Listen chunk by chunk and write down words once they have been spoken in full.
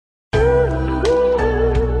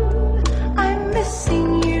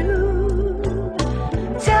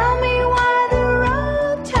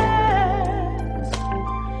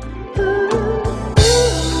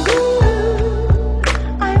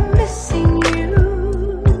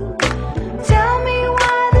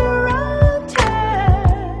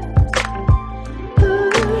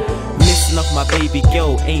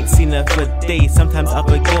day. Sometimes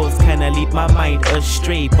other girls kinda lead my mind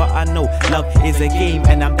astray, but I know love is a game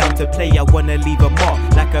and I'm down to play. I wanna leave a mark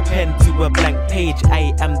like a pen to a blank page.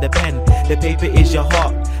 I am the pen, the paper is your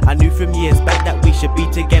heart. I knew from years back that we should be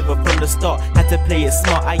together from the start. Had to play it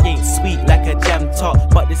smart. I ain't sweet like a jam tart,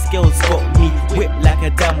 but the skills got me whipped like a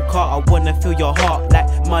damn car. I wanna feel your heart like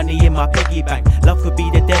money in my piggy bank. Love could be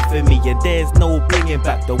the death of me and there's no bringing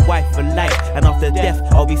back. The wife for life, and after death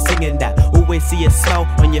I'll be singing that. Always see a smile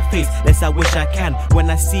on your face, less I wish I can. When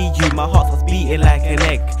I see you my heart starts beating like an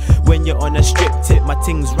egg. When you're on a strip tip my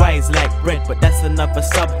things rise like bread, but that's another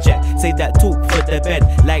subject. Say that talk for the bed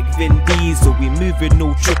like Vin Diesel. We moving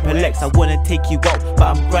no triple X. I wanna take you out but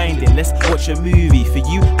I'm grinding. Let's watch a movie. For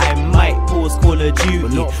you I might pause Call of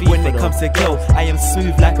Duty. When it comes to girl I am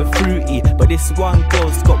smooth like a fruity, but this one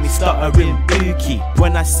girl's got me stuttering bookie.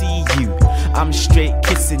 When I see you I'm straight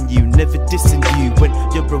kissing you, never dissing you. When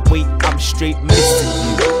you're away I'm straight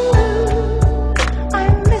missing you.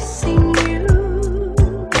 I'm missing you.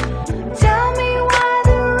 Tell me why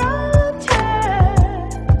the road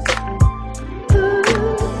turns.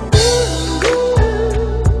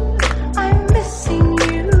 I'm missing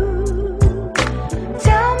you.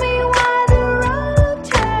 Tell me why the road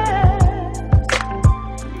turns.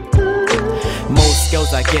 Most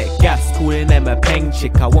girls I get gas, calling them a pen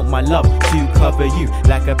chick. I want my love to cover you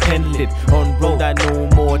like a pen lid. On road I know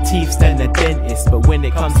more teeth than a dentist, but when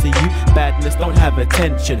it comes to you, badness don't have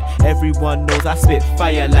attention. Everyone knows I spit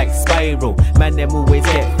fire like Spiral. Man, them always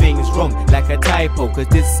get things wrong like a typo, cause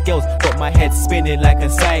this girl's got my head spinning like a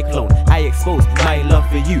cyclone. I expose my love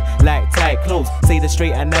for you like tight clothes. Say the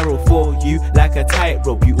straight and narrow for you like a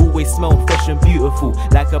tightrope. You always smell fresh and beautiful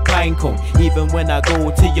like a pine cone. Even when I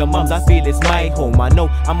go to your mum's I feel it's my home. I know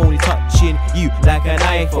I'm only touching you like an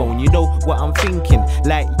iPhone. You know what I'm thinking,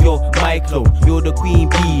 like you're my clone. You're the queen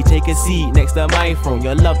bee, take a seat next to my throne.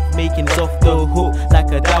 Your love making is off the hook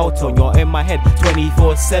like a dial tone. You're in my head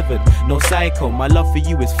 24/7, no psycho. My love for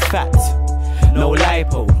you is fat, no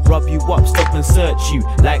lipo. Rub you up, stop and search you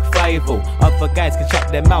like 5-0. Other guys can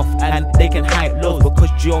shut their mouth and they can hype lows,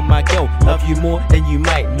 because you're my girl, love you more than you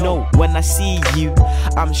might know. When I see you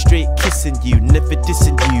I'm straight kissing you, never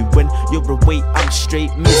dissing you. When you're away I'm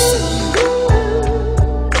straight missing you.